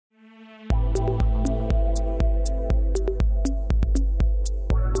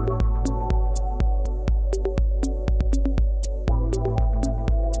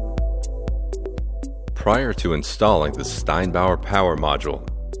Prior to installing the STEINBAUER Power Module,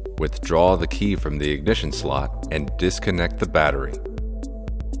 withdraw the key from the ignition slot and disconnect the battery.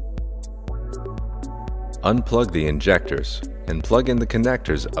 Unplug the injectors and plug in the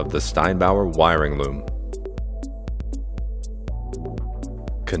connectors of the STEINBAUER wiring loom.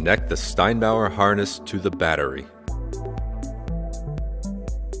 Connect the STEINBAUER harness to the battery.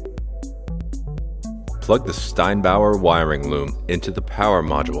 Plug the STEINBAUER wiring loom into the power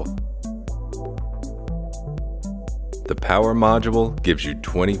module. The power module gives you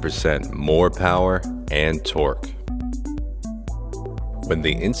 20% more power and torque. When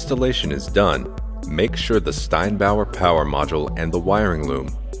the installation is done, make sure the STEINBAUER power module and the wiring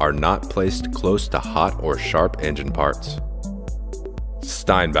loom are not placed close to hot or sharp engine parts.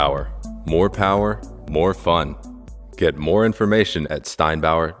 STEINBAUER. More power, more fun. Get more information at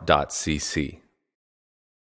steinbauer.cc.